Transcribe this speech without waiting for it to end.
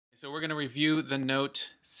So we're going to review the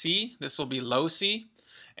note C. This will be low C,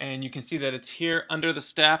 and you can see that it's here under the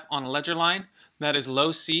staff on a ledger line. That is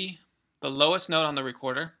low C, the lowest note on the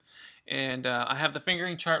recorder. And I have the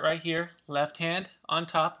fingering chart right here. Left hand on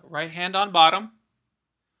top, right hand on bottom.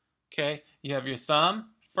 Okay, you have your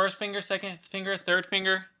thumb, first finger, second finger, third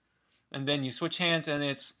finger, and then you switch hands and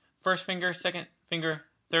it's first finger, second finger,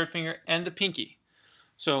 third finger, and the pinky.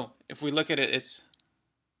 So if we look at it, it's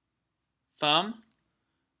thumb,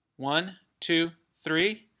 1, 2,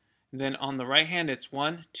 3. And then on the right hand, it's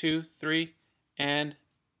 1, 2, 3, and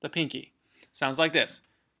the pinky. Sounds like this.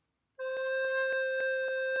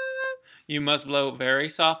 You must blow very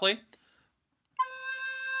softly.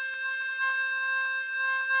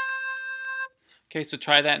 Okay, so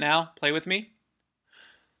try that now. Play with me.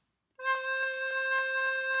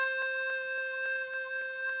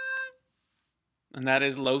 And that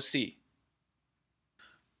is low C.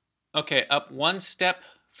 Okay, up one step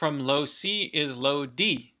from low C is low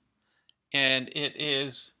D. And it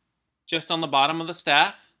is just on the bottom of the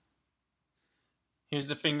staff. Here's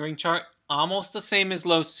the fingering chart. Almost the same as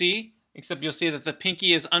low C, except you'll see that the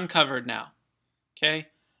pinky is uncovered now. Okay?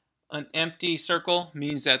 An empty circle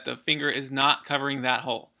means that the finger is not covering that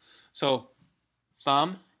hole. So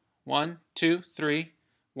thumb, 1, 2, 3,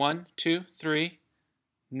 1, 2, 3,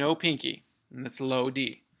 no pinky, and that's low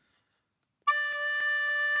D.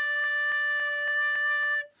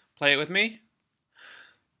 Play it with me.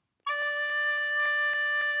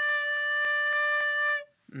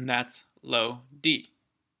 And that's low D.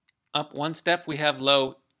 Up one step we have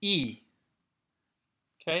low E.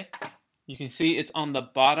 Okay? You can see it's on the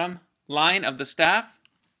bottom line of the staff.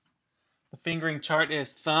 The fingering chart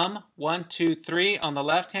is thumb, 1, 2, 3 on the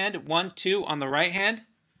left hand, 1, 2 on the right hand.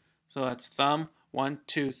 So that's thumb, 1,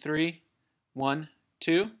 2, 3, 1,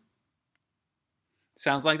 2.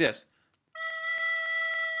 Sounds like this.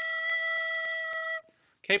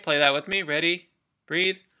 Okay, play that with me. Ready?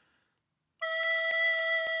 Breathe.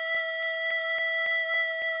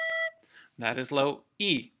 That is low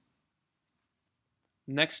E.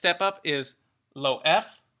 Next step up is low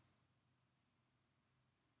F.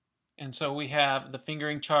 And so we have the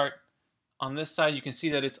fingering chart on this side. You can see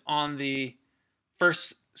that it's on the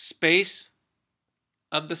first space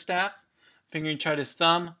of the staff. Fingering chart is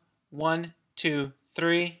thumb, 1, 2,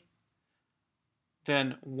 3,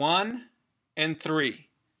 then 1 and 3.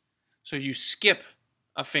 So you skip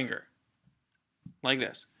a finger like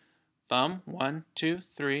this. Thumb, 1, 2,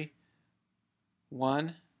 3,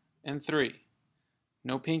 1 and 3.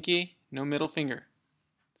 No pinky, no middle finger.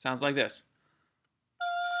 Sounds like this.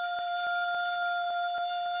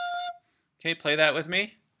 Okay, play that with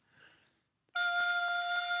me.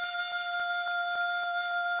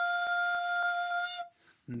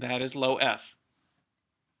 And that is low F.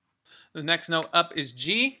 The next note up is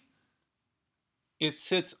G. It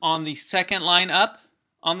sits on the second line up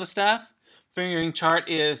on the staff. Fingering chart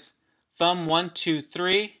is thumb, 1, 2,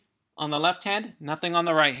 3 on the left hand, nothing on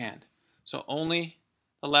the right hand. So only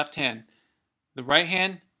the left hand. The right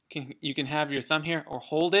hand, you can have your thumb here or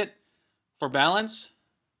hold it for balance,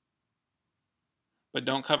 but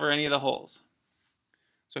don't cover any of the holes.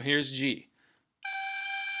 So here's G.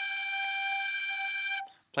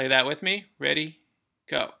 Play that with me. Ready,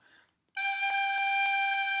 go.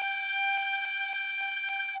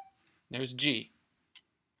 There's G.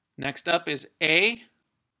 Next up is A.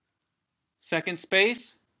 Second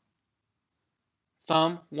space.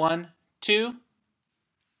 Thumb, 1, 2.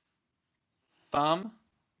 Thumb,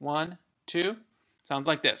 1, 2. Sounds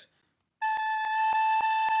like this.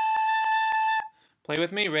 Play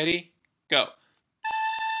with me. Ready, go.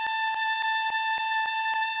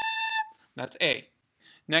 That's A.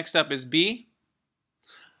 Next up is B.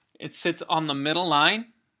 It sits on the middle line.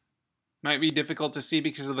 Might be difficult to see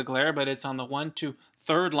because of the glare, but it's on the 1, 2,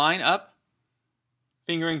 third line up.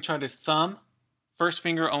 Fingering chart is thumb, first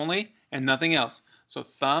finger only, and nothing else. So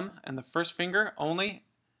thumb and the first finger only,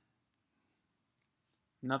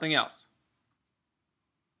 nothing else.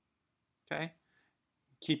 Okay?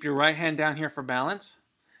 Keep your right hand down here for balance.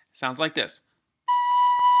 Sounds like this.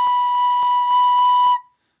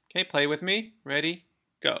 Okay, play with me. Ready,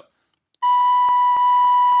 go.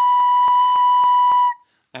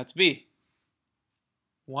 That's B.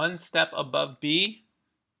 One step above B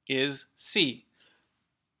is C.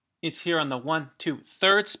 It's here on the 1, 2,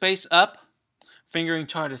 third space up. Fingering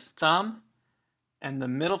chart is thumb and the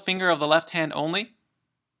middle finger of the left hand only.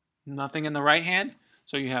 Nothing in the right hand.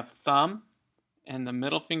 So you have thumb and the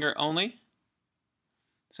middle finger only.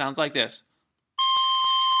 Sounds like this.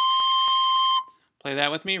 Play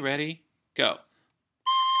that with me. Ready, go.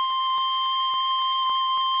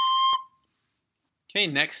 Okay,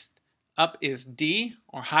 next up is D,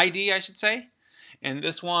 or high D I should say. And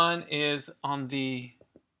this one is on the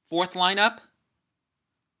fourth line up.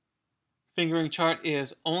 Fingering chart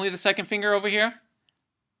is only the second finger over here,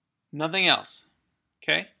 nothing else.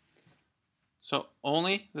 Okay, so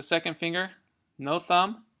only the second finger, no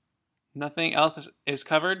thumb, nothing else is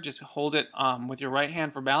covered. Just hold it with your right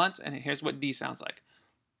hand for balance, and here's what D sounds like.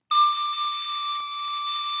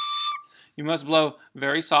 You must blow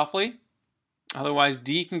very softly, otherwise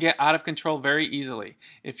D can get out of control very easily.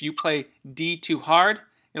 If you play D too hard,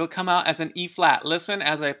 it'll come out as an E flat. Listen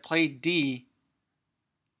as I play D,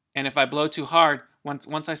 and if I blow too hard,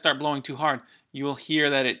 once I start blowing too hard, you will hear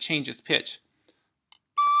that it changes pitch.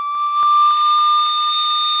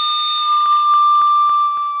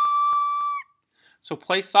 So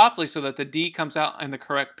play softly so that the D comes out in the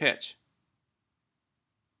correct pitch.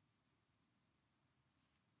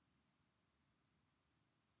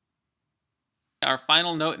 Our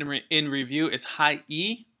final note in review is high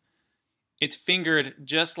E. It's fingered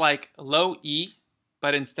just like low E,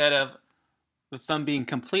 but instead of the thumb being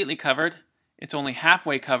completely covered, it's only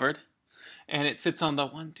halfway covered, and it sits on the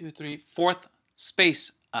 4th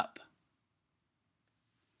space up.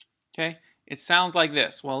 Okay, it sounds like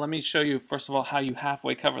this. Well, let me show you first of all how you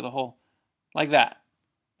halfway cover the hole. Like that.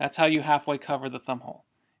 That's how you halfway cover the thumb hole.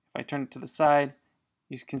 If I turn it to the side,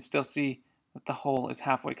 you can still see that the hole is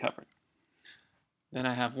halfway covered. Then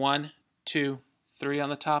I have 1, 2, 3 on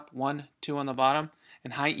the top, 1, 2 on the bottom,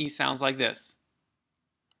 and high E sounds like this.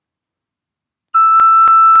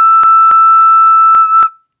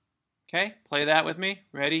 Okay, play that with me.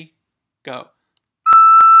 Ready, go.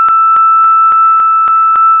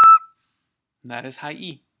 And that is high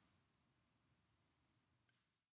E.